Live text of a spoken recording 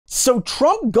So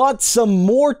Trump got some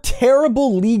more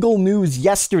terrible legal news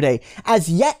yesterday as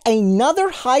yet another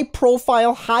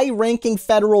high-profile, high-ranking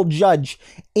federal judge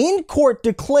in court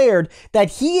declared that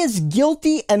he is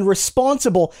guilty and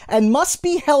responsible and must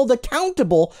be held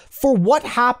accountable for what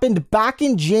happened back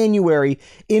in January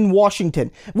in Washington.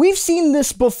 We've seen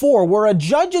this before where a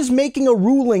judge is making a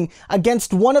ruling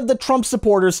against one of the Trump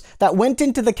supporters that went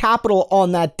into the Capitol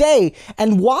on that day,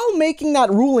 and while making that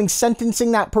ruling,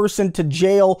 sentencing that person to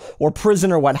jail or prison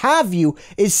or what have you,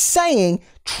 is saying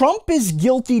Trump is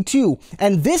guilty too,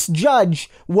 and this judge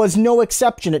was no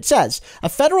exception. It says, a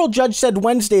federal judge said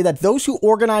Wednesday that those who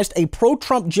organized a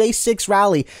pro-Trump J6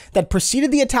 rally that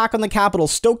preceded the attack on the Capitol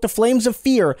stoked the flames of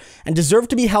fear and deserve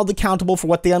to be held accountable for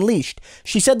what they unleashed.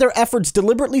 She said their efforts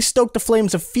deliberately stoked the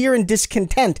flames of fear and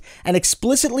discontent and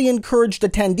explicitly encouraged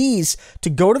attendees to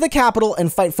go to the Capitol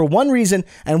and fight for one reason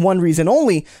and one reason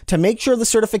only, to make sure the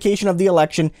certification of the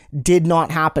election did not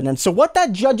happen. And so what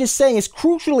that judge is saying is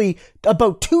crucially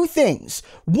about two things.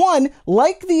 One,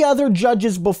 like the other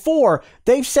judges before,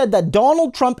 they've said that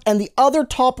Donald Trump and the other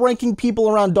top-ranking people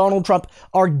around Donald Trump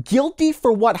are guilty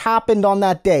for what happened on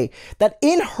that day. That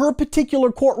in her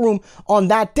particular courtroom on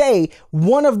that day,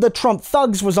 one of the Trump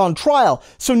thugs was on trial,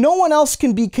 so no one else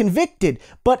can be convicted.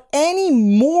 But any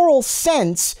moral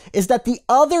sense is that the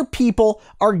other people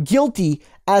are guilty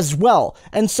as well.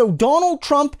 And so Donald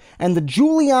Trump and the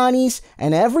Giulianis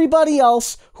and everybody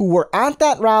else who were at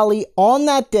that rally on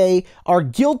that day are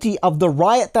guilty of the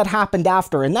riot that happened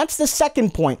after. And that's the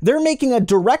second point. They're making a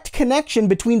direct connection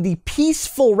between the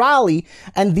peaceful rally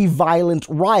and the violent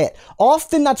riot.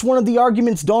 Often that's one of the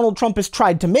arguments Donald Trump has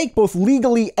tried to make, both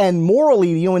legally and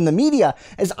morally, in the media,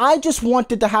 is I just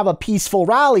wanted to have a peaceful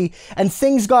rally and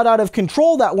things got out of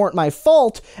control that weren't my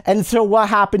fault. And so what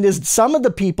happened is some of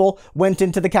the people went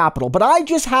into the Capitol, but I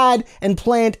just had and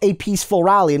planned a peaceful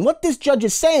rally. And what this judge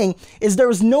is saying is there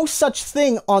was no such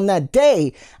thing on that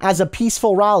day as a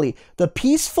peaceful rally. The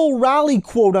peaceful rally,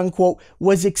 quote unquote,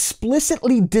 was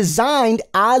explicitly designed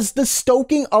as the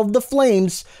stoking of the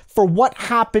flames for what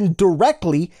happened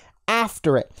directly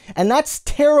after it. And that's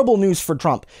terrible news for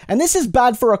Trump. And this is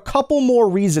bad for a couple more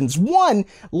reasons. One,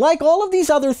 like all of these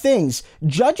other things,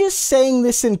 judges saying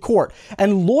this in court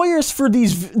and lawyers for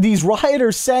these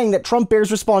rioters saying that Trump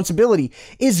bears responsibility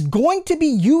is going to be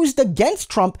used against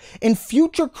Trump in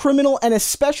future criminal and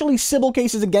especially civil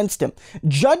cases against him.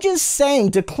 Judges saying,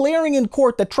 declaring in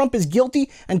court that Trump is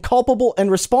guilty and culpable and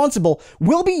responsible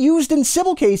will be used in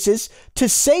civil cases to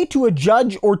say to a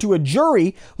judge or to a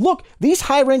jury, look, these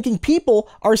high-ranking people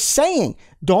are saying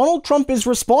Donald Trump is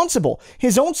responsible.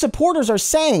 His own supporters are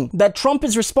saying that Trump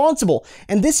is responsible.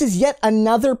 And this is yet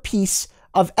another piece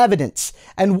of evidence.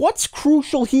 And what's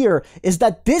crucial here is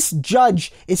that this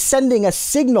judge is sending a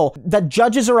signal that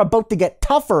judges are about to get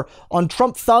tougher on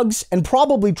Trump thugs and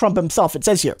probably Trump himself. It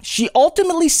says here, she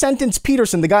ultimately sentenced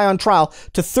Peterson, the guy on trial,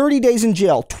 to 30 days in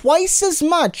jail, twice as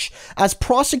much as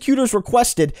prosecutors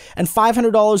requested, and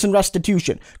 $500 in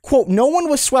restitution. Quote, no one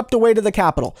was swept away to the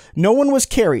Capitol. No one was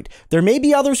carried. There may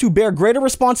be others who bear greater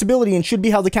responsibility and should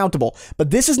be held accountable,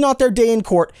 but this is not their day in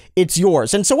court. It's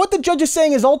yours. And so what the judge is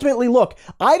saying is ultimately, look,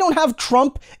 I don't have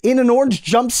Trump in an orange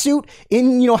jumpsuit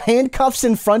in, handcuffs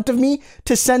in front of me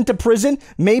to send to prison.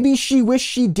 Maybe she wished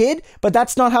she did, but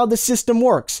that's not how the system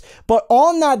works. But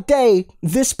on that day,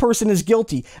 this person is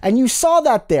guilty. And you saw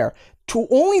that there. To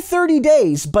only 30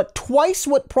 days, but twice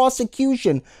what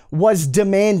prosecution was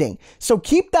demanding. So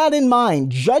keep that in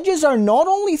mind. Judges are not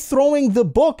only throwing the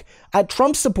book at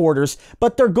Trump supporters,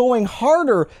 but they're going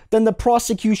harder than the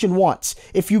prosecution wants.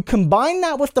 If you combine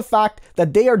that with the fact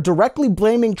that they are directly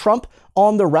blaming Trump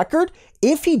on the record,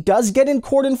 if he does get in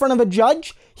court in front of a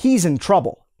judge, he's in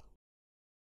trouble.